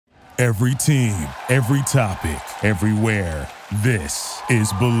Every team, every topic, everywhere. This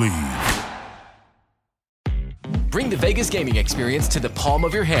is Believe. Bring the Vegas gaming experience to the palm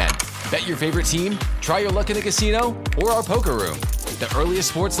of your hand. Bet your favorite team, try your luck in the casino, or our poker room. The earliest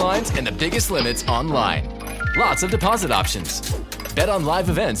sports lines and the biggest limits online. Lots of deposit options. Bet on live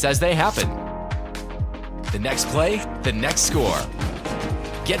events as they happen. The next play, the next score.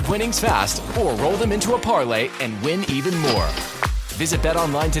 Get winnings fast or roll them into a parlay and win even more. Visit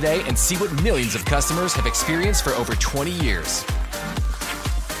BetOnline today and see what millions of customers have experienced for over 20 years.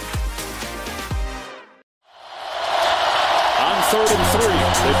 On 3rd and 3,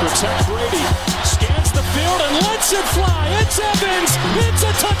 they protect Brady. Scans the field and lets it fly. It's Evans. It's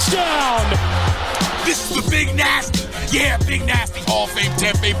a touchdown. This is the Big Nasty. Yeah, Big Nasty. Hall of Fame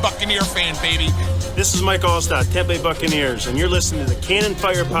Tampa Bay Buccaneer fan, baby. This is Mike Allstott, Tampa Bay Buccaneers, and you're listening to the Cannon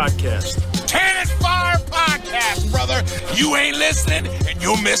Fire Podcast. Cannon Fire Podcast, brother. You ain't listening, and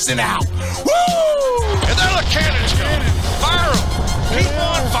you're missing out. Woo! And there the cannons go. Fire them. Keep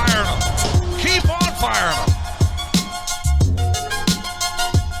on firing them. Keep on firing them.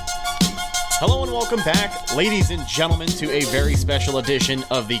 Hello and welcome back, ladies and gentlemen, to a very special edition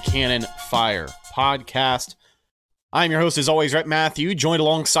of the Cannon Fire Podcast. I'm your host, as always, Rhett Matthew, joined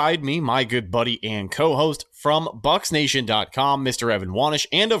alongside me, my good buddy and co-host from BucksNation.com, Mr. Evan Wanish,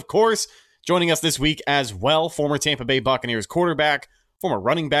 and of course, joining us this week as well, former Tampa Bay Buccaneers quarterback, former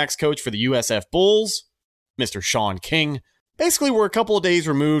running backs coach for the USF Bulls, Mr. Sean King. Basically, we're a couple of days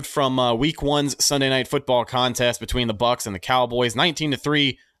removed from Week 1's Sunday Night Football contest between the Bucs and the Cowboys,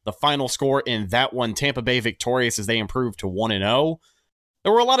 19-3, the final score in that one, Tampa Bay victorious as they improved to 1-0.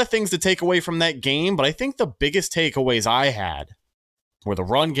 There were a lot of things to take away from that game, but I think the biggest takeaways I had were the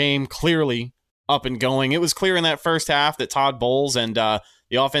run game clearly up and going. It was clear in that first half that Todd Bowles and the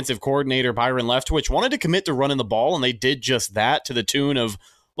offensive coordinator Byron Leftwich wanted to commit to running the ball, and they did just that to the tune of a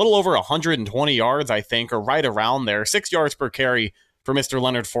little over 120 yards, I think, or right around there. 6 yards per carry for Mr.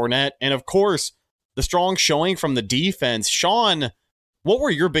 Leonard Fournette. And of course, the strong showing from the defense. Sean, what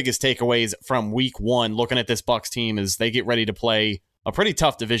were your biggest takeaways from Week 1 looking at this Bucs team as they get ready to play a pretty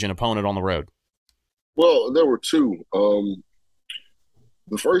tough division opponent on the road? Well, there were two.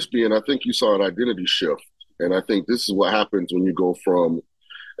 The first being, I think you saw an identity shift. And I think this is what happens when you go from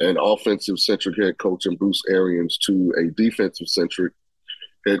an offensive-centric head coach in Bruce Arians to a defensive-centric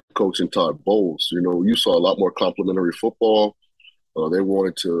head coach in Todd Bowles. You know, you saw a lot more complimentary football. They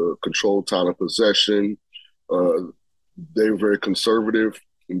wanted to control time of possession. They were very conservative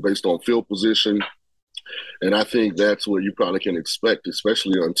and based on field position. And I think that's what you probably can expect,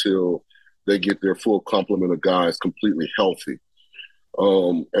 especially until they get their full complement of guys completely healthy.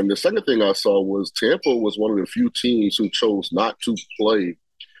 And the second thing I saw was Tampa was one of the few teams who chose not to play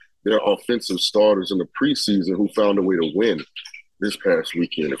their offensive starters in the preseason who found a way to win this past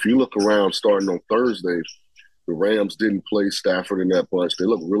weekend. If you look around starting on Thursday, the Rams didn't play Stafford in that bunch. They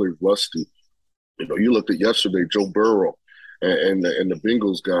looked really rusty. You know, you looked at yesterday, Joe Burrow and the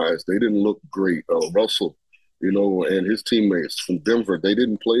Bengals guys, they didn't look great. Russell, you know, and his teammates from Denver, they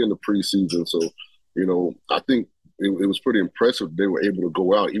didn't play in the preseason. So, you know, I think it was pretty impressive they were able to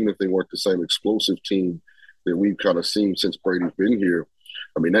go out, even if they weren't the same explosive team that we've kind of seen since Brady's been here.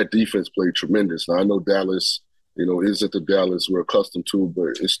 I mean, that defense played tremendous. Now, I know Dallas, you know, isn't the Dallas we're accustomed to,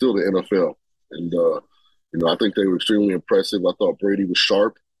 but it's still the NFL. And, you know, I think they were extremely impressive. I thought Brady was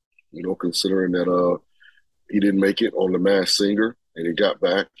sharp, you know, considering that he didn't make it on The Masked Singer and he got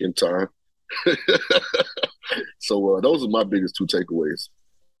back in time. So those are my biggest two takeaways.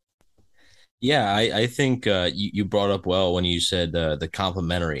 Yeah, I think you brought up well when you said the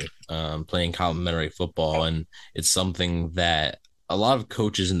complementary, playing complementary football. And it's something that a lot of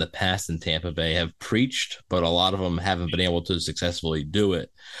coaches in the past in Tampa Bay have preached, but a lot of them haven't been able to successfully do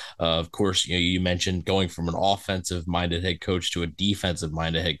it. Of course, you know, you mentioned going from an offensive-minded head coach to a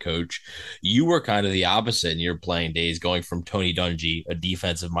defensive-minded head coach. You were kind of the opposite in your playing days, going from Tony Dungy, a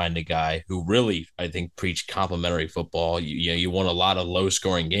defensive-minded guy who really, I think, preached complementary football. You won a lot of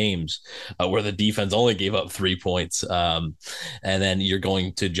low-scoring games where the defense only gave up 3 points. And then you're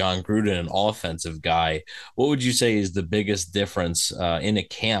going to John Gruden, an offensive guy. What would you say is the biggest difference in a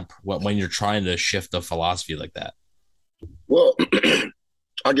camp when you're trying to shift a philosophy like that? Well,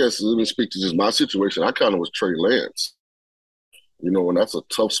 I guess let me speak to just my situation. I kind of was Trey Lance, you know, and that's a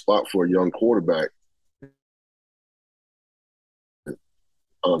tough spot for a young quarterback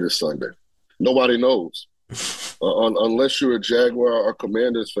this Sunday. Nobody knows. Unless you're a Jaguar or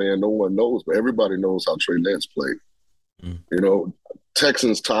Commanders fan, no one knows, but everybody knows how Trey Lance played. You know,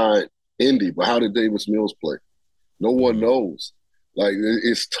 Texans tied Indy, but how did Davis Mills play? No one knows. Like,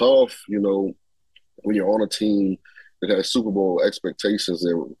 it's tough, you know, when you're on a team that has Super Bowl expectations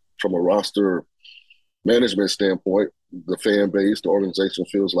and from a roster management standpoint, the fan base, the organization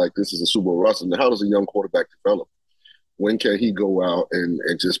feels like this is a Super Bowl roster. And how does a young quarterback develop? When can he go out and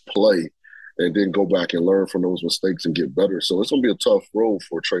just play and then go back and learn from those mistakes and get better? So it's going to be a tough road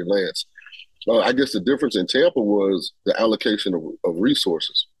for Trey Lance. I guess the difference in Tampa was the allocation of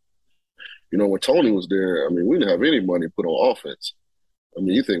resources. You know, when Tony was there, I mean, we didn't have any money put on offense. I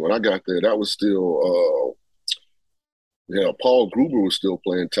mean, you think when I got there, that was still Paul Gruber was still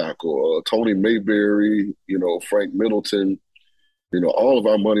playing tackle. Tony Mayberry, you know, Frank Middleton. You know, all of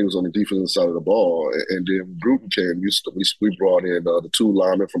our money was on the defensive side of the ball. And then Gruden came. We brought in the two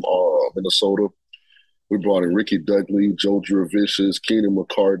linemen from Minnesota. We brought in Ricky Dudley, Joe Jurevicius, Keenan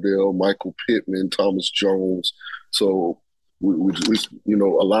McCardell, Michael Pittman, Thomas Jones. So, we you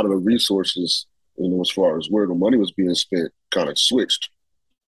know, a lot of the resources, you know, as far as where the money was being spent kind of switched.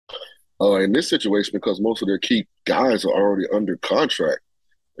 In this situation, because most of their key guys are already under contract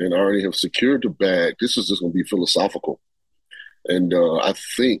and already have secured the bag, this is just going to be philosophical. And I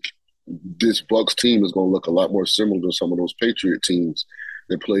think this Bucs team is going to look a lot more similar to some of those Patriot teams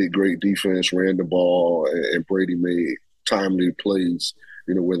that played great defense, ran the ball, and Brady made timely plays,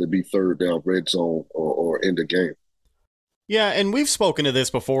 you know, whether it be third down, red zone, or in the game. Yeah, and we've spoken to this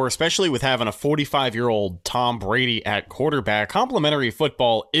before, especially with having a 45-year-old Tom Brady at quarterback. Complimentary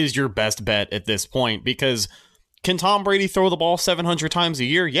football is your best bet at this point because can Tom Brady throw the ball 700 times a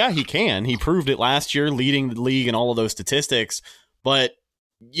year? Yeah, he can. He proved it last year, leading the league in all of those statistics, but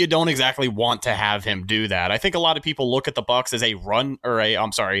you don't exactly want to have him do that. I think a lot of people look at the Bucs as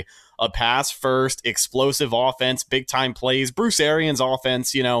a pass-first, explosive offense, big-time plays. Bruce Arians'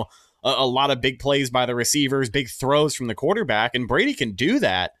 offense, you know, a lot of big plays by the receivers, big throws from the quarterback, and Brady can do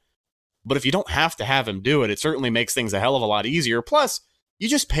that. But if you don't have to have him do it, it certainly makes things a hell of a lot easier. Plus, you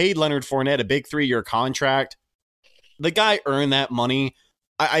just paid Leonard Fournette a big 3-year contract. The guy earned that money.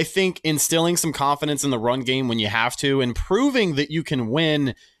 I think instilling some confidence in the run game when you have to and proving that you can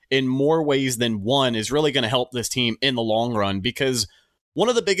win in more ways than one is really going to help this team in the long run, because one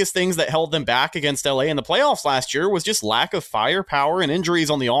of the biggest things that held them back against LA in the playoffs last year was just lack of firepower and injuries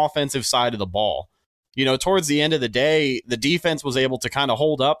on the offensive side of the ball. You know, towards the end of the day, the defense was able to kind of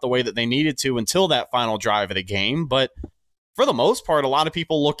hold up the way that they needed to until that final drive of the game. But for the most part, a lot of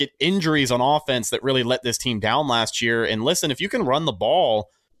people look at injuries on offense that really let this team down last year. And listen, if you can run the ball,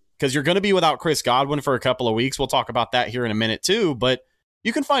 because you're going to be without Chris Godwin for a couple of weeks, we'll talk about that here in a minute too, but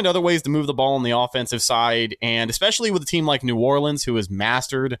you can find other ways to move the ball on the offensive side, and especially with a team like New Orleans, who has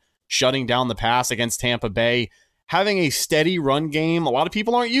mastered shutting down the pass against Tampa Bay, having a steady run game. A lot of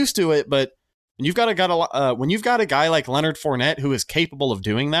people aren't used to it, but when you've got a guy like Leonard Fournette who is capable of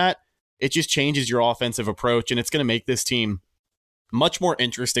doing that, it just changes your offensive approach, and it's going to make this team much more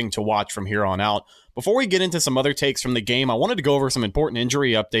interesting to watch from here on out. Before we get into some other takes from the game, I wanted to go over some important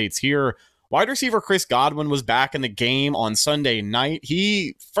injury updates here. Wide receiver Chris Godwin was back in the game on Sunday night.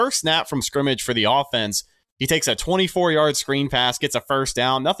 He first snapped from scrimmage for the offense. He takes a 24-yard screen pass, gets a first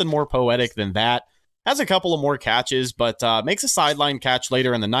down. Nothing more poetic than that. Has a couple of more catches, but makes a sideline catch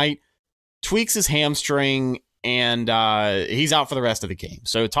later in the night. Tweaks his hamstring, and he's out for the rest of the game.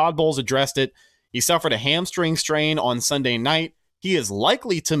 So Todd Bowles addressed it. He suffered a hamstring strain on Sunday night. He is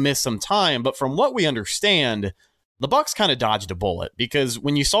likely to miss some time, but from what we understand, the Bucs kind of dodged a bullet, because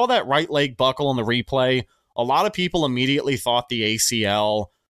when you saw that right leg buckle on the replay, a lot of people immediately thought the ACL.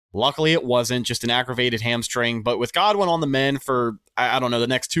 Luckily, it wasn't, just an aggravated hamstring. But with Godwin on the mend for, I don't know, the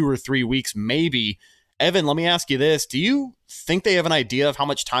next 2 or 3 weeks, maybe. Evan, let me ask you this. Do you think they have an idea of how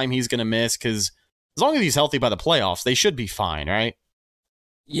much time he's going to miss? Because as long as he's healthy by the playoffs, they should be fine, right?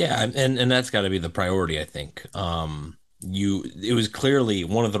 Yeah, and that's got to be the priority, I think. It was clearly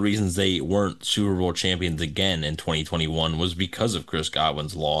one of the reasons they weren't Super Bowl champions again in 2021 was because of Chris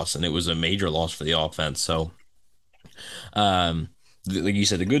Godwin's loss, and it was a major loss for the offense. So, like you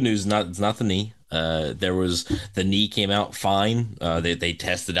said, the good news is it's not the knee. The knee came out fine. They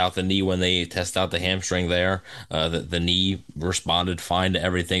tested out the knee when they tested out the hamstring there. The knee responded fine to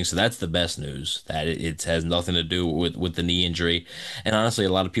everything. So that's the best news, that it has nothing to do with the knee injury. And honestly,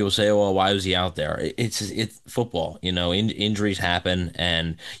 a lot of people say, well, why was he out there? It's football, you know, injuries happen,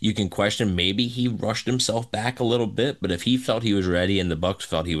 and you can question maybe he rushed himself back a little bit, but if he felt he was ready and the Bucs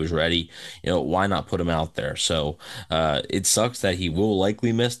felt he was ready, you know, why not put him out there? So it sucks that he will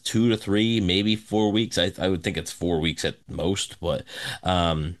likely miss 2 to 3, maybe 4 weeks. I would think it's 4 weeks at most, but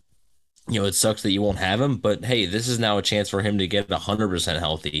you know, it sucks that you won't have him, but hey, this is now a chance for him to get 100%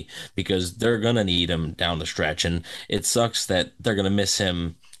 healthy, because they're going to need him down the stretch. And it sucks that they're going to miss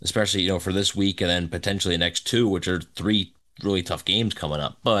him, especially, you know, for this week and then potentially the next 2, which are 3 really tough games coming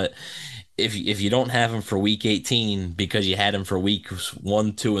up. But if you don't have him for week 18 because you had him for weeks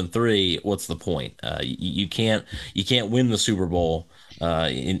 1, 2, and 3, what's the point? You can't win the Super Bowl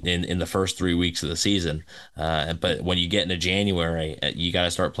in the first 3 weeks of the season. But when you get into January, you got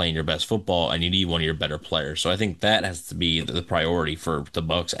to start playing your best football, and you need one of your better players. So I think that has to be the priority for the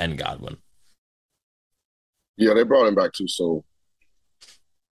Bucs and Godwin. Yeah, they brought him back too soon.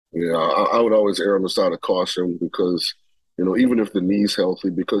 Yeah, I would always err on the side of caution because, even if the knee's healthy,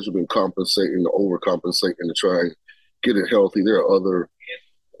 because you've been compensating, overcompensating to try and get it healthy, there are other,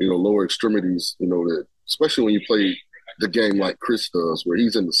 lower extremities, that, especially when you play the game like Chris does, where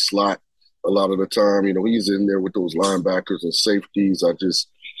he's in the slot a lot of the time. He's in there with those linebackers and safeties.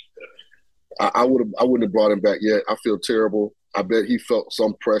 I wouldn't have brought him back yet. I feel terrible. I bet he felt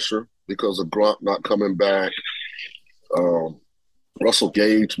some pressure because of Gronk not coming back. Russell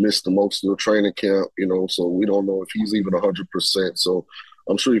Gage missed the most of the training camp, so we don't know if he's even 100%. So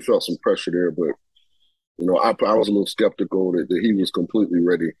I'm sure he felt some pressure there, but, I was a little skeptical that he was completely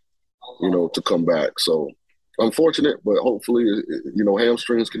ready, to come back. So unfortunate, but hopefully,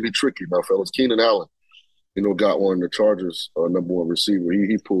 hamstrings can be tricky now, fellas. Keenan Allen, got one of the Chargers' number one receiver.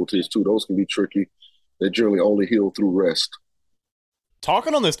 He pulled his too. Those can be tricky. They generally only heal through rest.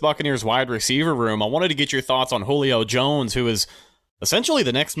 Talking on this Buccaneers wide receiver room, I wanted to get your thoughts on Julio Jones, who is essentially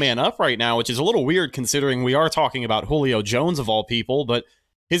the next man up right now, which is a little weird considering we are talking about Julio Jones of all people, but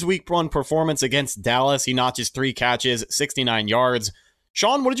his week 1 performance against Dallas, he notches 3 catches, 69 yards.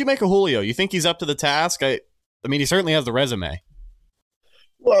 Sean, what did you make of Julio? You think he's up to the task? I mean, he certainly has the resume.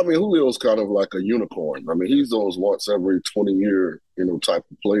 Well, Julio's kind of like a unicorn. He's those once every 20-year, type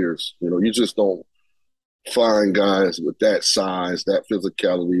of players. You just don't find guys with that size, that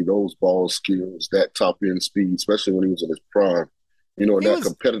physicality, those ball skills, that top-end speed, especially when he was in his prime.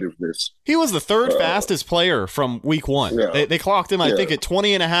 Competitiveness. He was the third fastest player from week 1. Yeah. They clocked him, I think, at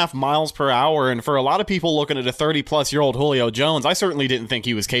 20.5 miles per hour. And for a lot of people looking at a 30-plus-year-old Julio Jones, I certainly didn't think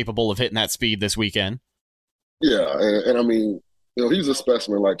he was capable of hitting that speed this weekend. Yeah, and he's a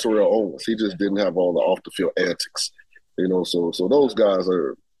specimen like Terrell Owens. He just didn't have all the off-the-field antics. So those guys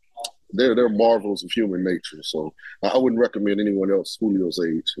they're marvels of human nature. So I wouldn't recommend anyone else Julio's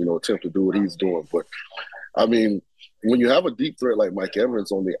age, attempt to do what he's doing. But, when you have a deep threat like Mike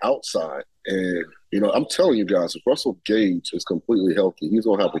Evans on the outside, and, I'm telling you guys, if Russell Gage is completely healthy, he's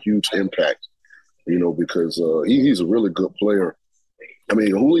going to have a huge impact, because he's a really good player.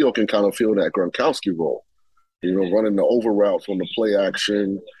 Julio can kind of fill that Gronkowski role, running the over routes on the play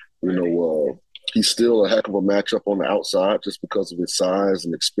action. He's still a heck of a matchup on the outside just because of his size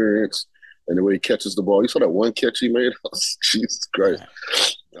and experience and the way he catches the ball. You saw that one catch he made? Jesus Christ.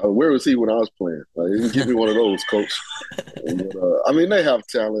 Where was he when I was playing? He didn't give me one of those, coach. But, they have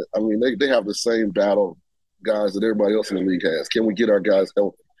talent. They have the same battle guys that everybody else in the league has. Can we get our guys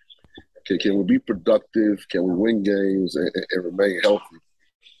healthy? Can we be productive? Can we win games and remain healthy?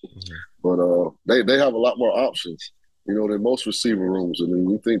 But they have a lot more options, than most receiver rooms.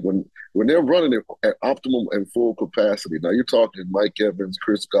 You think when they're running it at optimum and full capacity, now you're talking Mike Evans,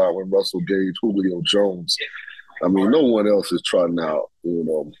 Chris Godwin, Russell Gage, Julio Jones. No one else is trotting out,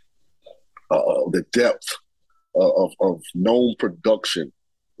 the depth of known production,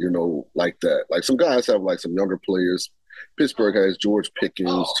 like that. Like some guys have like some younger players. Pittsburgh has George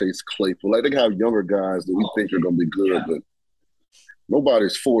Pickens, Chase Claypool. Like they have younger guys that we think are going to be good, but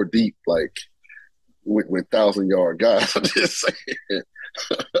nobody's 4 deep like with 1,000-yard guys. I'm just saying.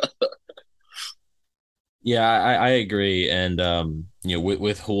 Yeah, I agree. And,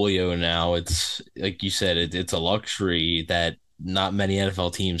 with Julio now, it's like you said, it's a luxury that not many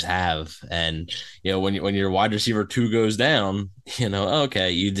NFL teams have. And, when your wide receiver 2 goes down,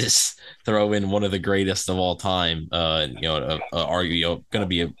 okay, you just throw in one of the greatest of all time, going to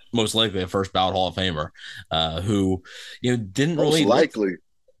be most likely a first ballot Hall of Famer, who, didn't most really likely.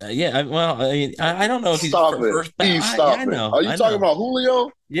 I don't know if he's first ballot. Stop it. Are you talking about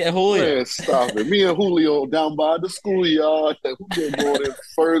Julio? Yeah, Julio. Man, stop it. Me and Julio down by the schoolyard. Julio going in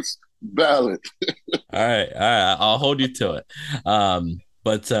first ballot. All right. I'll hold you to it.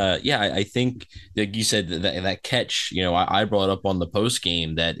 But I think, like you said, that catch, I brought up on the post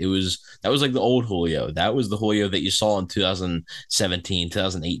game that that was like the old Julio. That was the Julio that you saw in 2017,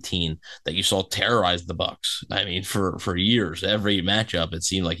 2018, that you saw terrorize the Bucs. For years, every matchup, it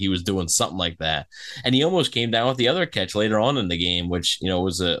seemed like he was doing something like that. And he almost came down with the other catch later on in the game, which,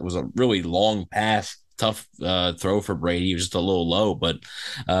 was a really long pass. Tough throw for Brady. He was just a little low, but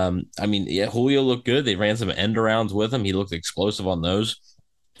Julio looked good. They ran some end arounds with him. He looked explosive on those.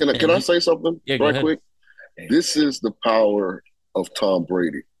 Can I say something right quick? This is the power of Tom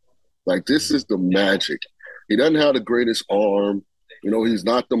Brady. Like, this is the magic. He doesn't have the greatest arm. He's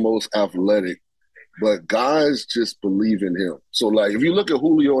not the most athletic, but guys just believe in him. So, like, if you look at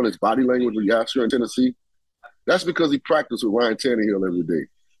Julio and his body language when last year in Tennessee, that's because he practiced with Ryan Tannehill every day.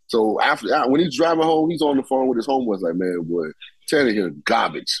 So when he's driving home, he's on the phone with his homeboys like, man, boy, Tannehill,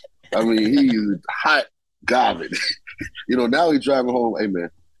 garbage. I mean, he's hot garbage. Now he's driving home, hey, man,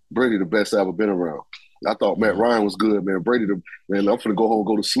 Brady the best I've ever been around. I thought Matt Ryan was good, man. Brady, man, I'm going to go home and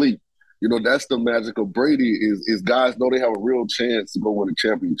go to sleep. That's the magic of Brady is guys know they have a real chance to go win a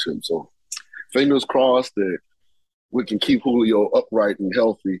championship. So fingers crossed that we can keep Julio upright and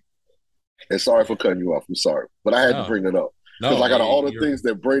healthy. And sorry for cutting you off. I'm sorry. But I had to bring it up. Because out of all the things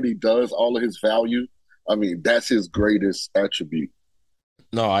that Brady does, all of his value, I mean, that's his greatest attribute.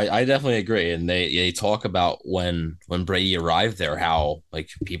 No, I definitely agree. And they talk about when Brady arrived there, how like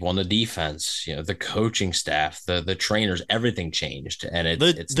people on the defense, the coaching staff, the trainers, everything changed. And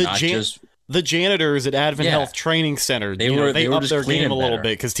it's not just the janitors at Advent Health Training Center. They upped their game a little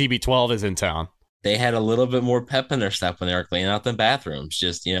bit because TB12 is in town. They had a little bit more pep in their step when they were cleaning out the bathrooms.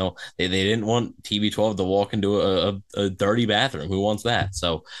 Just, they didn't want TB12 to walk into a dirty bathroom. Who wants that?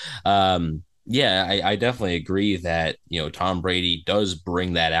 So, I definitely agree that, Tom Brady does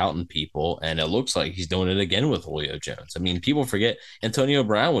bring that out in people, and it looks like he's doing it again with Julio Jones. I mean, people forget Antonio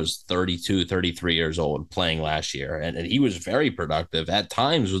Brown was 32, 33 years old playing last year, and he was very productive. At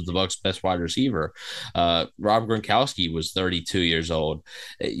times was the Bucs' best wide receiver. Rob Gronkowski was 32 years old.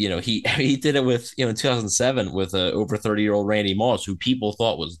 He did it with, in 2007 with over 30-year-old Randy Moss, who people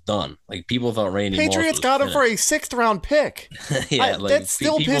thought was done. Like, people thought Randy Moss Patriots got him for a 6th-round pick. That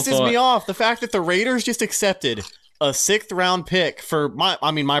still pisses me off. The fact that the Raiders just accepted a 6th-round pick for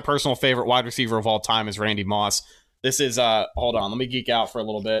my personal favorite wide receiver of all time is Randy Moss. This is hold on, let me geek out for a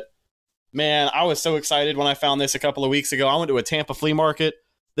little bit. Man, I was so excited when I found this a couple of weeks ago. I went to a Tampa flea market.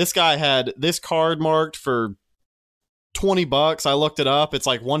 This guy had this card marked for $20. I looked it up. It's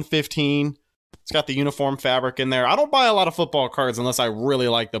like $115. It's got the uniform fabric in there. I don't buy a lot of football cards unless I really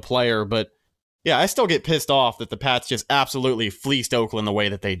like the player, but yeah, I still get pissed off that the Pats just absolutely fleeced Oakland the way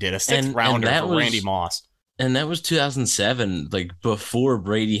that they did. A 6th-rounder for Randy Moss. And that was 2007, like before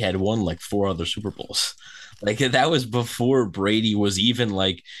Brady had won like 4 other Super Bowls. Like, that was before Brady was even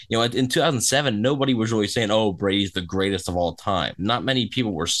like, in 2007, nobody was really saying, oh, Brady's the greatest of all time. Not many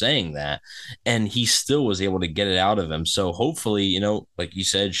people were saying that. And he still was able to get it out of him. So hopefully, like you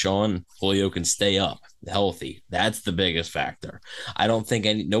said, Sean, Julio can stay up healthy. That's the biggest factor. I don't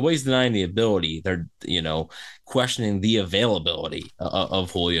think nobody's denying the ability. They're, questioning the availability of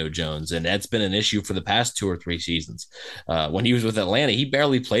Julio Jones. And that's been an issue for the past 2 or 3 seasons. When he was with Atlanta, he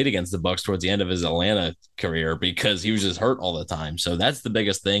barely played against the Bucs towards the end of his Atlanta career because he was just hurt all the time. So that's the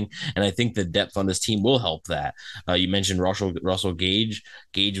biggest thing. And I think the depth on this team will help that. You mentioned Russell Gage.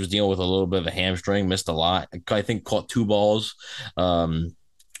 Gage was dealing with a little bit of a hamstring, missed a lot. I think caught 2 balls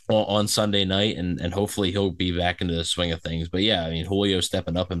on Sunday night, and hopefully he'll be back into the swing of things. But yeah, I mean, Julio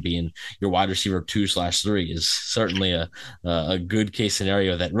stepping up and being your wide receiver 2/3 is certainly a good case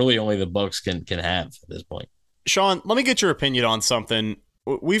scenario that really only the Bucs can have at this point. Sean, let me get your opinion on something.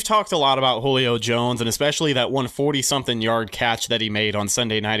 We've talked a lot about Julio Jones, and especially that 140-something yard catch that he made on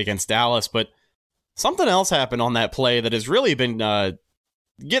Sunday night against Dallas, but something else happened on that play that has really been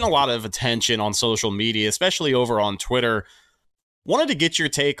getting a lot of attention on social media, especially over on Twitter. Wanted to get your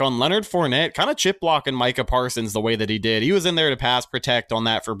take on Leonard Fournette kind of chip blocking Micah Parsons the way that he did. He was in there to pass protect on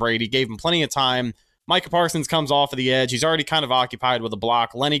that for Brady, gave him plenty of time. Micah Parsons comes off of the edge. He's already kind of occupied with a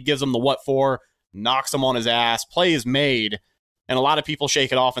block. Lenny gives him the what for, knocks him on his ass. Play is made. And a lot of people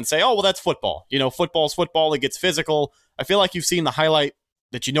shake it off and say, oh, well, that's football. Football's football. It gets physical. I feel like you've seen the highlight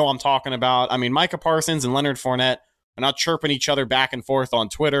that I'm talking about. I mean, Micah Parsons and Leonard Fournette are not chirping each other back and forth on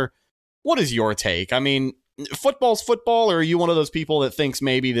Twitter. What is your take? I mean, football's football, or are you one of those people that thinks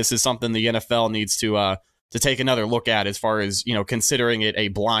maybe this is something the NFL needs to take another look at as far as, considering it a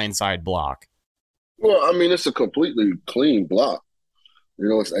blindside block? Well, I mean, it's a completely clean block. It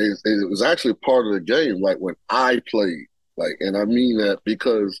was actually part of the game, like when I played. And I mean that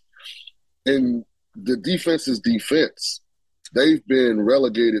because in the defense's defense, they've been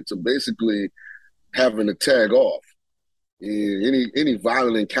relegated to basically having to tag off. Any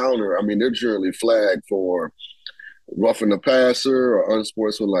violent encounter, I mean, they're generally flagged for roughing the passer or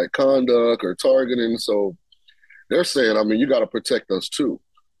unsportsmanlike conduct or targeting. So they're saying, I mean, you got to protect us too.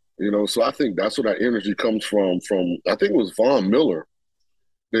 So I think that's where that energy comes from. I think it was Von Miller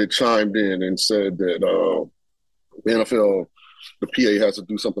that chimed in and said that the NFL, the PA has to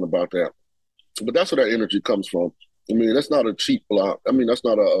do something about that. But that's where that energy comes from. I mean, that's not a cheap block. I mean, that's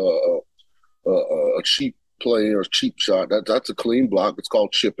not a cheap play or cheap shot. That's a clean block. It's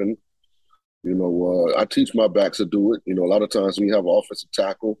called chipping. I teach my backs to do it. A lot of times when you have an offensive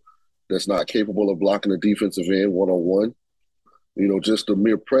tackle that's not capable of blocking the defensive end one-on-one, just the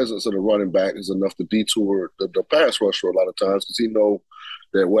mere presence of the running back is enough to detour the pass rusher a lot of times because he know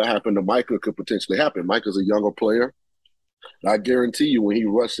that what happened to Micah could potentially happen. Micah's a younger player. And I guarantee you when he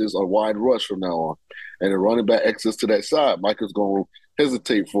rushes a wide rush from now on and the running back exits to that side, Micah's going to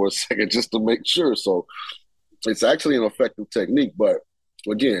hesitate for a second just to make sure. So it's actually an effective technique. But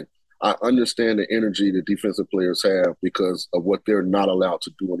again, I understand the energy that defensive players have because of what they're not allowed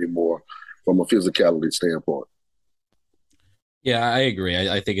to do anymore from a physicality standpoint. Yeah, I agree.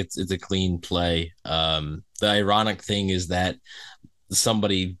 I think it's a clean play. The ironic thing is that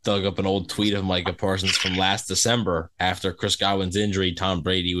somebody dug up an old tweet of Micah Parsons from last December after Chris Godwin's injury. Tom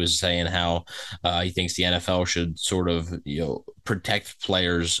Brady was saying how he thinks the NFL should sort of protect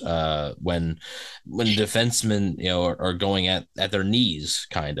players when defensemen are going at their knees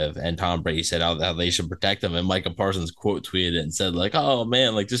kind of, and Tom Brady said how they should protect them, and Micah Parsons quote tweeted it and said like, oh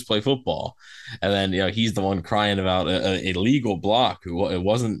man, like just play football. And then he's the one crying about a legal block. It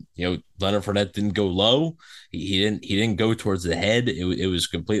wasn't Leonard Fournette didn't go low. He didn't go towards the head. It was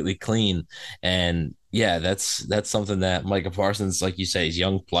completely clean. And yeah, that's something that Micah Parsons, like you say, he's a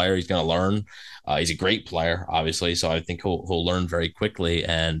young player. He's going to learn. He's a great player, obviously. So I think he'll learn very quickly.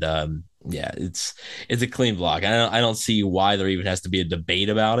 And yeah, it's a clean block. I don't see why there even has to be a debate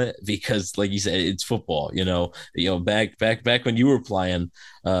about it because, like you said, it's football. Back when you were playing,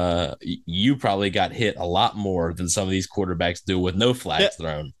 you probably got hit a lot more than some of these quarterbacks do with no flags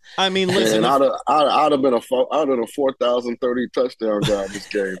thrown. I mean, listen, I'd have been a 4,030 touchdown guy in this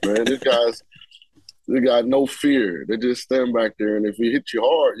game, man. These guys, they got no fear. They just stand back there, and if he hit you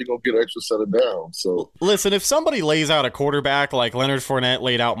hard, you're going to get an extra set of downs. So listen, if somebody lays out a quarterback like Leonard Fournette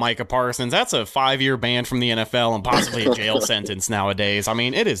laid out Micah Parsons, that's a 5-year ban from the NFL and possibly a jail sentence nowadays. I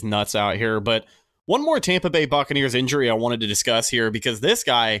mean, it is nuts out here. But one more Tampa Bay Buccaneers injury I wanted to discuss here because this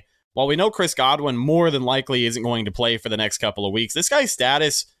guy, while we know Chris Godwin more than likely isn't going to play for the next couple of weeks, this guy's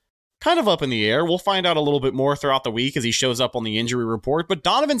status kind of up in the air. We'll find out a little bit more throughout the week as he shows up on the injury report. But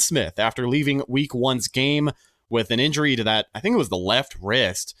Donovan Smith, after leaving week 1's game with an injury to that, I think it was the left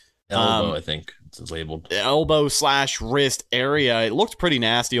wrist. Elbow, I think it's labeled. Elbow/wrist area. It looked pretty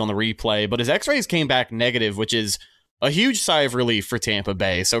nasty on the replay, but his x-rays came back negative, which is a huge sigh of relief for Tampa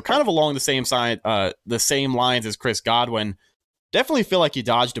Bay. So kind of along the same lines as Chris Godwin. Definitely feel like you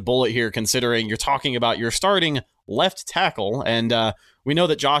dodged a bullet here, considering you're talking about your starting left tackle, and we know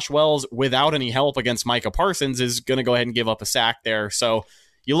that Josh Wells, without any help against Micah Parsons, is going to go ahead and give up a sack there. So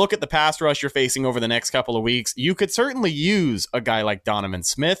you look at the pass rush you're facing over the next couple of weeks, you could certainly use a guy like Donovan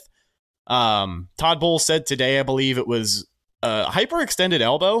Smith. Todd Bowles said today, I believe it was a hyperextended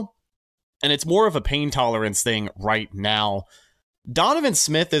elbow, and it's more of a pain tolerance thing right now. Donovan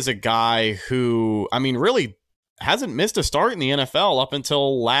Smith is a guy who, I mean, really hasn't missed a start in the NFL up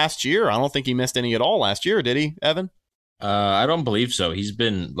until last year. I don't think he missed any at all last year, did he, Evan? I don't believe so. He's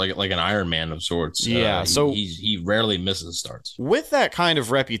been like an Iron Man of sorts. Yeah, so he rarely misses starts. With that kind of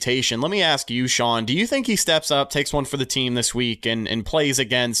reputation, let me ask you, Sean, do you think he steps up, takes one for the team this week, and plays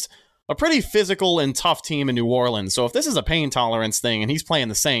against a pretty physical and tough team in New Orleans? So if this is a pain tolerance thing and he's playing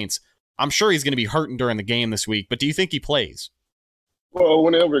the Saints, I'm sure he's going to be hurting during the game this week, but do you think he plays? Well,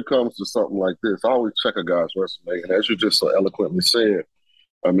 whenever it comes to something like this, I always check a guy's resume. And as you just so eloquently said,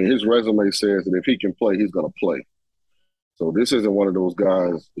 I mean, his resume says that if he can play, he's going to play. So this isn't one of those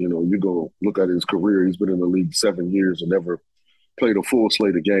guys, you go look at his career. He's been in the league 7 years and never played a full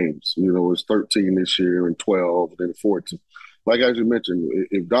slate of games. It's 13 this year and 12 and then 14. Like as you mentioned,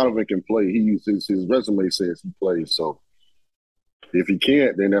 if Donovan can play, he uses his resume says he plays. So if he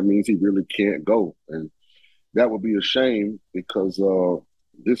can't, then that means he really can't go. And that would be a shame because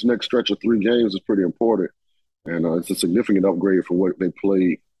this next stretch of 3 games is pretty important. And it's a significant upgrade from what they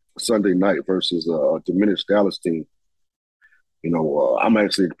played Sunday night versus a diminished Dallas team. I'm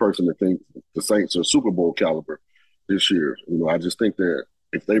actually a person that thinks the Saints are Super Bowl caliber this year. I just think that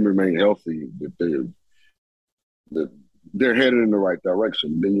if they remain healthy, that they're headed in the right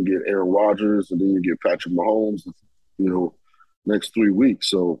direction. Then you get Aaron Rodgers, and then you get Patrick Mahomes, next 3 weeks.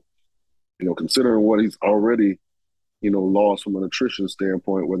 So, considering what he's already, lost from an attrition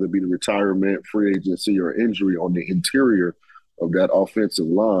standpoint, whether it be the retirement, free agency, or injury on the interior of that offensive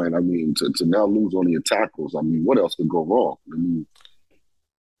line, I mean, to now lose on your tackles, I mean, what else could go wrong? I mean,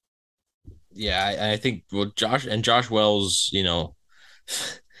 yeah, I think Josh Wells,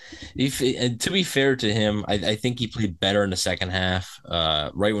 And to be fair to him, I think he played better in the second half.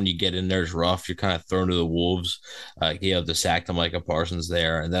 Right when you get in there, it's rough. You're kind of thrown to the wolves. He had the sack to Micah Parsons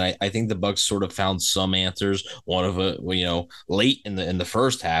there, and then I think the Bucs sort of found some answers. One of it, late in the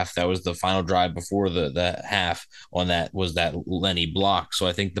first half, that was the final drive before the half. On that was that Lenny block. So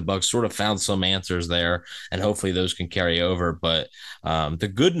I think the Bucs sort of found some answers there, and hopefully those can carry over. But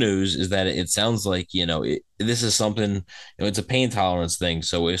the good news is that it sounds like this is something. It's a pain tolerance thing.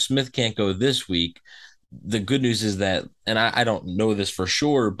 So if Smith can't go this week, the good news is that, and I don't know this for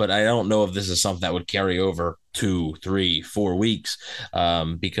sure, but I don't know if this is something that would carry over 2, 3, 4 weeks.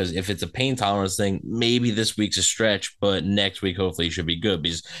 Because if it's a pain tolerance thing, maybe this week's a stretch, but next week hopefully should be good.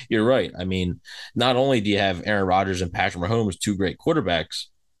 Because you're right. I mean, not only do you have Aaron Rodgers and Patrick Mahomes, 2 great quarterbacks,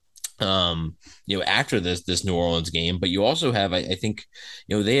 after this New Orleans game, but you also have, I think,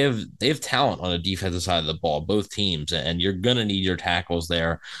 they have talent on the defensive side of the ball, both teams, and you're gonna need your tackles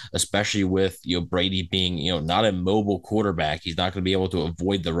there, especially with Brady being not a mobile quarterback. He's not going to be able to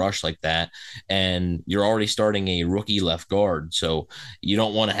avoid the rush like that, and you're already starting a rookie left guard, so you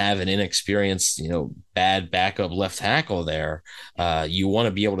don't want to have an inexperienced bad backup left tackle there. You want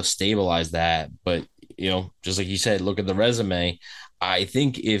to be able to stabilize that, but just like you said, look at the resume. I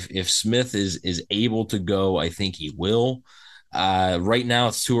think if Smith is able to go, I think he will. Right now,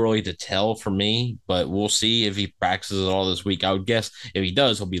 it's too early to tell for me, but we'll see if he practices it all this week. I would guess if he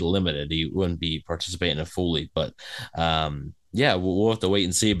does, he'll be limited. He wouldn't be participating in it fully. But we'll have to wait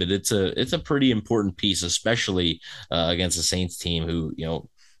and see. But it's a pretty important piece, especially against the Saints team who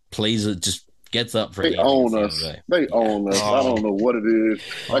plays it just. Gets up for they own us. They own us. I don't know what it is.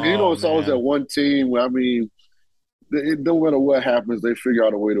 It's always that one team where it don't matter what happens, they figure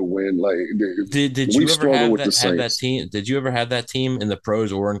out a way to win. Like, did you ever have that team? Did you ever have that team in the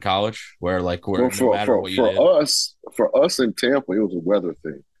pros or in college where no matter what you did? For us in Tampa, it was a weather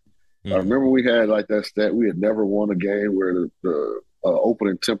thing. I remember we had like that stat. We had never won a game where the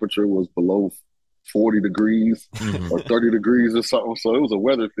opening temperature was below 40 degrees or 30 degrees or something. So it was a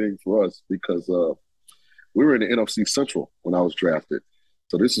weather thing for us because we were in the NFC Central when I was drafted.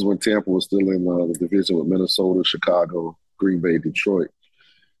 So this is when Tampa was still in the division with Minnesota, Chicago, Green Bay, Detroit.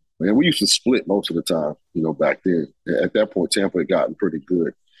 Man, we used to split most of the time, back then. At that point, Tampa had gotten pretty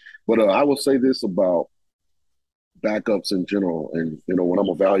good. But I will say this about backups in general. And, when I'm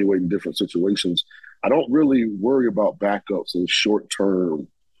evaluating different situations, I don't really worry about backups in short-term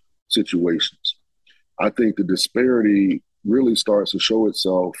situations. I think the disparity really starts to show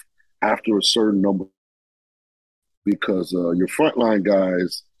itself after a certain number because your frontline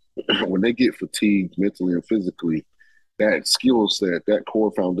guys, when they get fatigued mentally and physically, that skill set, that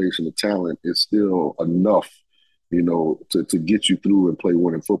core foundation of talent is still enough, to get you through and play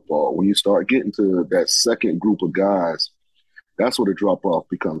winning football. When you start getting to that second group of guys, that's where the drop-off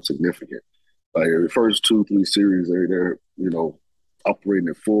becomes significant. Like the first 2-3 series, they're operating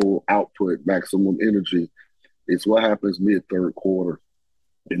at full output, maximum energy. It's what happens mid-third quarter,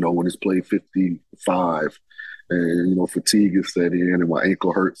 when it's played 55 and, fatigue is set in and my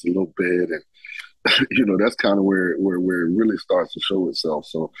ankle hurts a little bit. And, that's kind of where it really starts to show itself.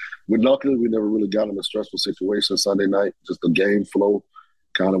 So luckily we never really got in a stressful situation Sunday night. Just the game flow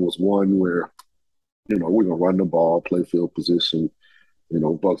kind of was one where, we're going to run the ball, play field position.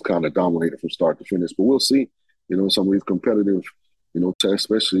 Bucs kind of dominated from start to finish. But we'll see, some of these competitive, tests,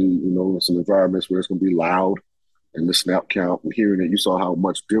 especially, in some environments where it's going to be loud and the snap count. We're hearing it. You saw how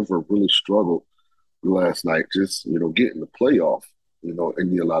much Denver really struggled last night, just, getting the playoff, in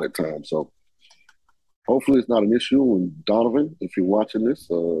the allotted time. So hopefully it's not an issue. And Donovan, if you're watching this,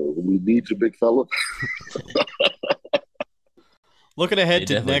 we need you, big fella. Looking ahead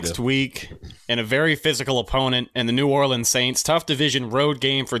to next week and a very physical opponent and the New Orleans Saints. Tough division road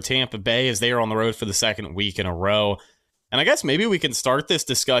game for Tampa Bay as they are on the road for the second week in a row. And I guess maybe we can start this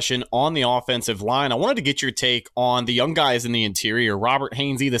discussion on the offensive line. I wanted to get your take on the young guys in the interior. Robert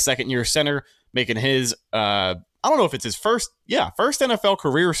Hainsey, the second-year center, making his, I don't know if it's his first NFL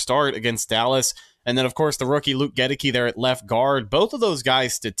career start against Dallas. And then, of course, the rookie Luke Gedeke there at left guard. Both of those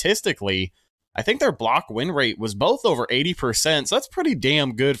guys, statistically, I think their block win rate was both over 80%. So that's pretty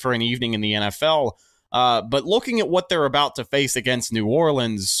damn good for an evening in the NFL. But looking at what they're about to face against New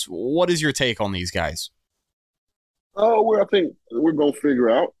Orleans, what is your take on these guys? Well, I think we're going to figure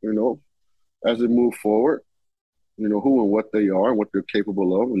out, as we move forward, who and what they are and what they're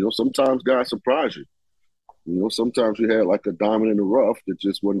capable of. Sometimes guys surprise you. Sometimes you had like a diamond in the rough that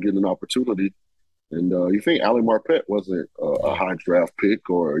just wasn't getting an opportunity. And you think Ali Marpet wasn't a high draft pick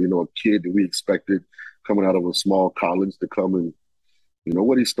or, a kid that we expected coming out of a small college to come and,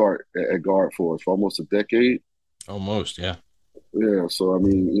 what did he start at guard for almost a decade? Almost, yeah. Yeah, so I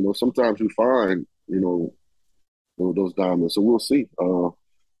mean, sometimes you find, those diamonds. So we'll see.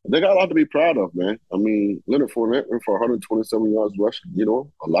 They got a lot to be proud of, man. I mean, Leonard Fournette went for 127 yards rushing.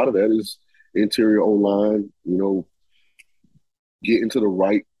 A lot of that is interior O-line, getting to the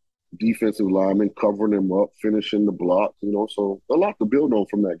right defensive linemen, covering them up, finishing the blocks, so a lot to build on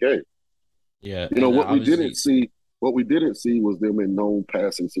from that game. Yeah. What we didn't see was them in known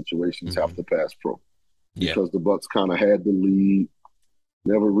passing situations half the pass pro. Because the Bucs kind of had the lead,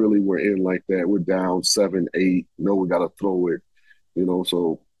 never really were in like that. We're down 7-8. No, we got to throw it,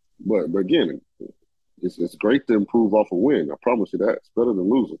 so, but again, it's great to improve off a win. I promise you that. It's better than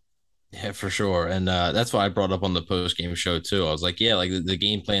losing. Yeah, for sure. And that's why I brought up on the post-game show too. I was like, yeah, like the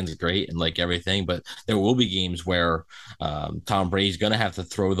game plan's great and like everything, but there will be games where Tom Brady's going to have to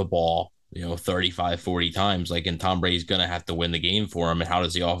throw the ball, 35, 40 times, and Tom Brady's going to have to win the game for him. And how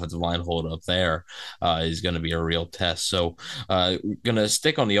does the offensive line hold up there is going to be a real test. So we're going to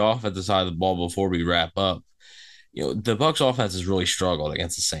stick on the offensive side of the ball before we wrap up. The Bucs offense has really struggled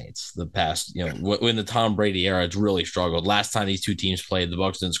against the Saints the past, when the Tom Brady era, it's really struggled. Last time these two teams played, the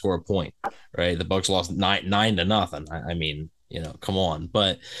Bucs didn't score a point, right? The Bucs lost 9-0. I mean, come on.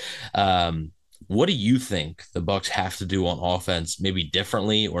 But what do you think the Bucs have to do on offense, maybe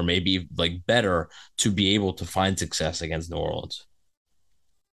differently or maybe like better to be able to find success against New Orleans?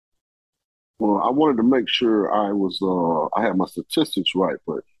 Well, I wanted to make sure I had my statistics right,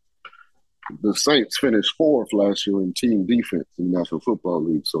 but the Saints finished 4th last year in team defense in the National Football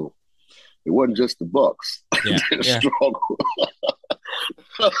League, so it wasn't just the Bucs. Yeah. Struggle.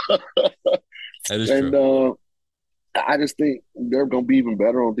 That is true. I just think they're going to be even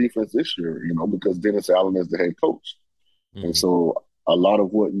better on defense this year, because Dennis Allen is the head coach. Mm-hmm. And so a lot of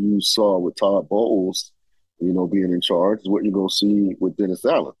what you saw with Todd Bowles, being in charge is what you're going to see with Dennis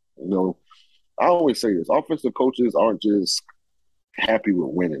Allen. I always say this, offensive coaches aren't just happy with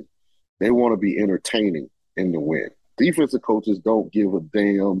winning. They want to be entertaining in the win. Defensive coaches don't give a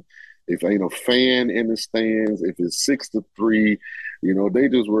damn if ain't a fan in the stands, if it's 6-3, they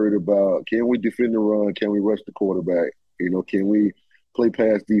just worried about, can we defend the run? Can we rush the quarterback? Can we play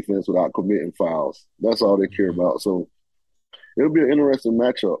pass defense without committing fouls? That's all they care about. So it'll be an interesting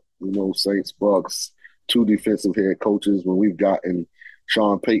matchup, Saints, Bucs, two defensive head coaches when we've gotten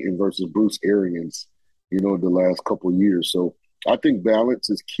Sean Payton versus Bruce Arians, the last couple of years. So I think balance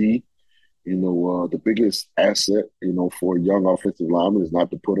is key. The biggest asset, for a young offensive lineman is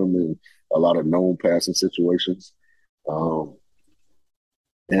not to put them in a lot of known passing situations. I'm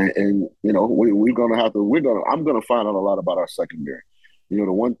going to find out a lot about our secondary. The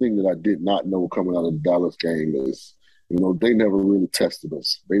one thing that I did not know coming out of the Dallas game is, they never really tested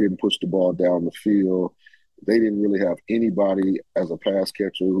us. They didn't push the ball down the field. They didn't really have anybody as a pass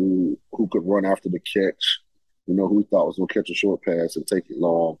catcher who could run after the catch, who we thought was going to catch a short pass and take it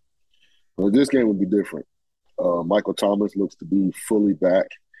long. But this game would be different. Michael Thomas looks to be fully back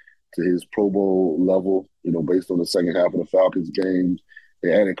to his Pro Bowl level, based on the second half of the Falcons game.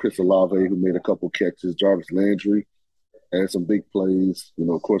 They added Chris Olave, who made a couple catches. Jarvis Landry had some big plays.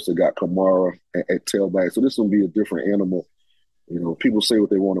 Of course, they got Kamara at tailback. So this will be a different animal. People say what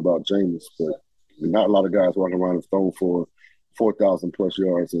they want about Jameis, but not a lot of guys walking around and throwing for 4,000 plus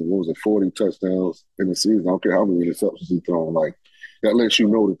yards and 40 touchdowns in the season. I don't care how many interceptions he's thrown. That lets you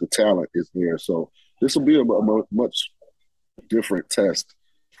know that the talent is there. So this will be a much different test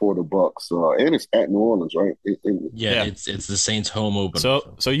for the Bucs, and it's at New Orleans, right? It's the Saints' home opener.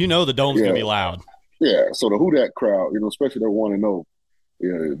 So the dome's gonna be loud. Yeah, so the Who Dat crowd, especially they're 1-0.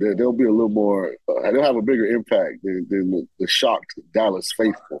 Yeah, they'll be a little more. They'll have a bigger impact than the shocked Dallas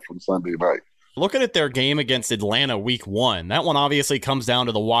faithful from Sunday night. Looking at their game against Atlanta week 1, that one obviously comes down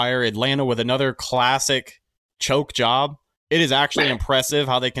to the wire. Atlanta with another classic choke job. It is actually impressive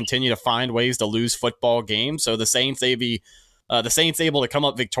how they continue to find ways to lose football games. So the Saints able to come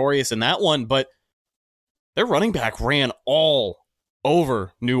up victorious in that one, but their running back ran all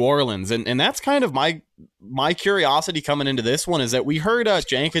over New Orleans. And that's kind of my curiosity coming into this one, is that we heard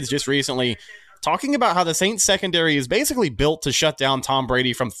Jenkins just recently talking about how the Saints secondary is basically built to shut down Tom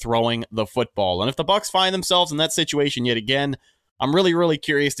Brady from throwing the football. And if the Bucs find themselves in that situation yet again, I'm really, really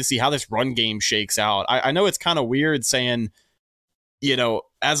curious to see how this run game shakes out. I know it's kind of weird saying,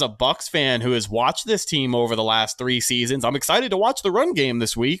 as a Bucs fan who has watched this team over the last 3 seasons, I'm excited to watch the run game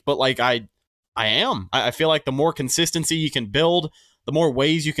this week, but I feel like the more consistency you can build, the more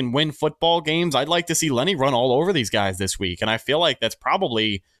ways you can win football games. I'd like to see Lenny run all over these guys this week, and I feel like that's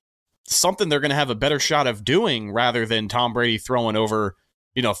probably something they're going to have a better shot of doing rather than Tom Brady throwing over,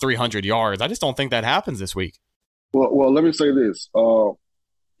 300 yards. I just don't think that happens this week. Well, let me say this.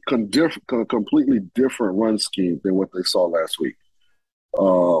 completely different run scheme than what they saw last week.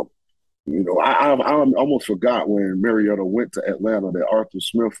 I almost forgot when Mariota went to Atlanta that Arthur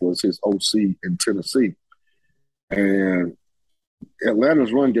Smith was his OC in Tennessee. And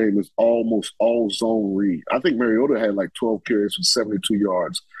Atlanta's run game is almost all zone read. I think Mariota had like 12 carries for 72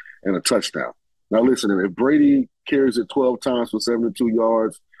 yards and a touchdown. Now, listen, if Brady carries it 12 times for 72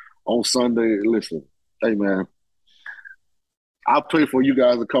 yards on Sunday, listen, hey, man, I'll pay for you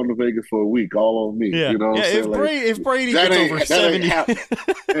guys to come to Vegas for a week, all on me. Yeah, you know what I'm saying? If Brady gets over 70.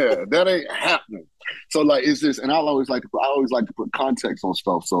 That ain't happening. So, like, it's just – and I always like to put context on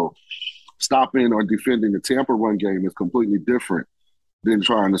stuff. So, stopping or defending the Tampa run game is completely different than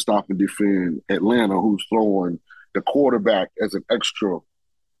trying to stop and defend Atlanta, who's throwing the quarterback as an extra,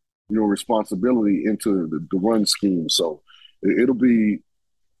 responsibility into the run scheme. So it'll be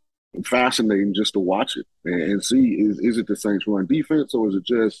fascinating just to watch it and see is it the Saints run defense or is it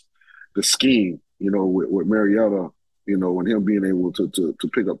just the scheme, with Mariota, and him being able to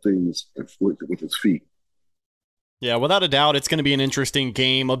pick up things with his feet. Yeah, without a doubt, it's going to be an interesting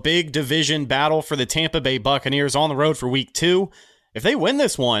game. A big division battle for the Tampa Bay Buccaneers on the road for week 2. If they win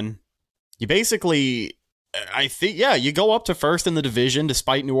this one, you basically, you go up to first in the division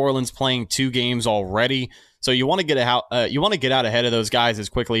despite New Orleans playing 2 games already. So you want to get out ahead of those guys as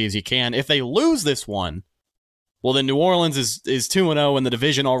quickly as you can. If they lose this one, well, then New Orleans is 2-0 in the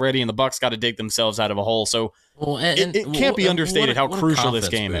division already, and the Bucs got to dig themselves out of a hole. So it can't be understated how crucial this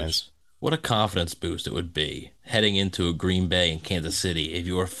game is. What a confidence boost it would be heading into a Green Bay and Kansas City if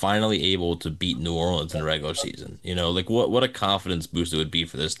you were finally able to beat New Orleans in the regular season. What a confidence boost it would be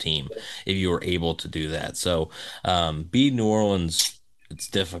for this team if you were able to do that. So, beat New Orleans, it's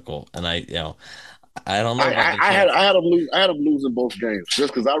difficult, and I don't know. I had them losing both games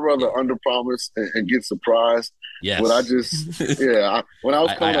just because I'd rather underpromise and get surprised. Yes. But I just when I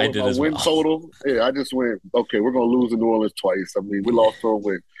was coming up with my win total, I just went, okay, we're gonna lose to New Orleans twice. I mean, we lost them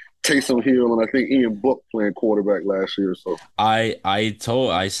with Taysom Hill and I think Ian Book playing quarterback last year. So I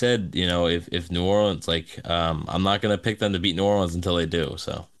said, if New Orleans, I'm not gonna pick them to beat New Orleans until they do.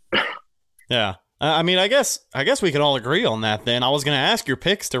 So yeah. I mean, I guess we can all agree on that then. I was going to ask your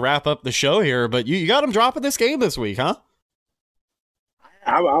picks to wrap up the show here, but you got them dropping this game this week, huh?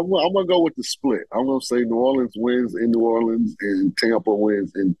 I'm going to go with the split. I'm going to say New Orleans wins in New Orleans and Tampa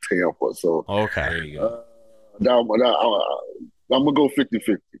wins in Tampa. So okay. There you go. I'm going to go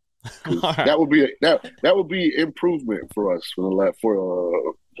 50-50. Right. That would be improvement for us for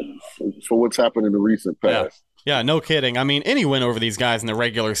what's happened in the recent past. Yeah, no kidding. I mean, any win over these guys in the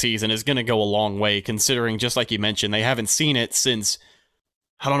regular season is going to go a long way, considering, just like you mentioned, they haven't seen it since,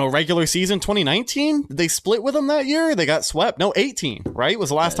 regular season 2019? Did they split with them that year? They got swept? No, 18, right? Was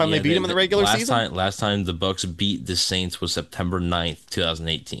the last time they beat them in the regular season? Last time the Bucs beat the Saints was September 9th,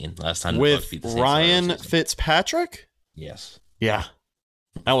 2018. Last time the with Bucs beat the Saints. Ryan Fitzpatrick? Yes. Yeah.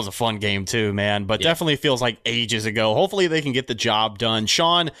 That was a fun game too, man, but definitely feels like ages ago. Hopefully they can get the job done.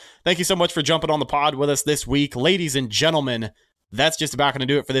 Sean, thank you so much for jumping on the pod with us this week. Ladies and gentlemen, that's just about going to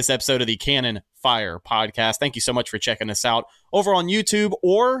do it for this episode of the Cannon Fire Podcast. Thank you so much for checking us out over on YouTube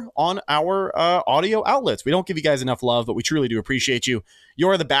or on our audio outlets. We don't give you guys enough love, but we truly do appreciate you.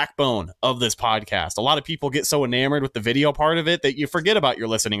 You're the backbone of this podcast. A lot of people get so enamored with the video part of it that you forget about your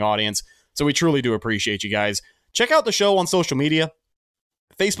listening audience, so we truly do appreciate you guys. Check out the show on social media.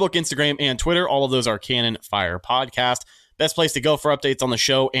 Facebook, Instagram, and Twitter. All of those are Cannon Fire Podcast. Best place to go for updates on the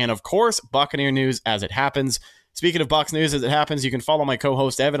show. And, of course, Buccaneer news as it happens. Speaking of Bucs news as it happens, you can follow my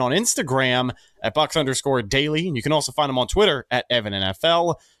co-host Evan on Instagram at Bucs_daily. And you can also find him on Twitter at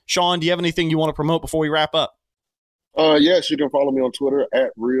EvanNFL. Sean, do you have anything you want to promote before we wrap up? Yes, you can follow me on Twitter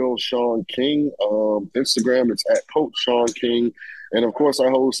at Real Sean King. Instagram, it's at Coach Sean King. And, of course, I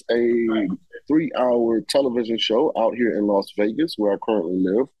host a 3-hour television show out here in Las Vegas, where I currently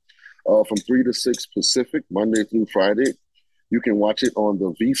live, from 3 to 6 Pacific, Monday through Friday. You can watch it on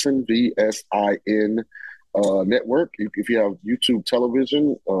the VSiN, VSIN network. If you have YouTube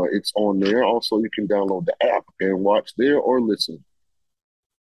television, it's on there. Also, you can download the app and watch there or listen.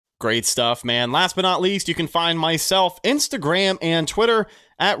 Great stuff, man. Last but not least, you can find myself, Instagram and Twitter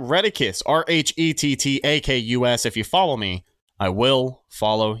at Rhettakus, RHETTAKUS. If you follow me, I will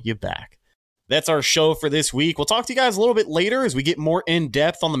follow you back. That's our show for this week. We'll talk to you guys a little bit later as we get more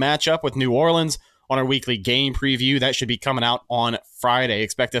in-depth on the matchup with New Orleans on our weekly game preview. That should be coming out on Friday.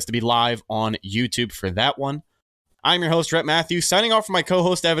 Expect us to be live on YouTube for that one. I'm your host, Rhett Matthews, signing off for my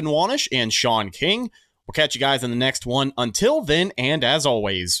co-host, Evan Wanish and Sean King. We'll catch you guys in the next one. Until then, and as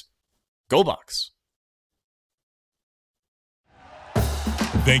always, go Bucs.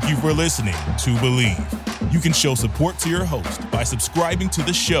 Thank you for listening to Believe. You can show support to your host by subscribing to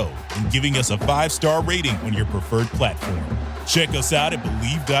the show and giving us a 5-star rating on your preferred platform. Check us out at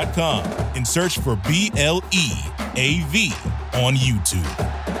Believe.com and search for BLEAV on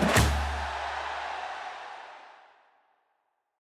YouTube.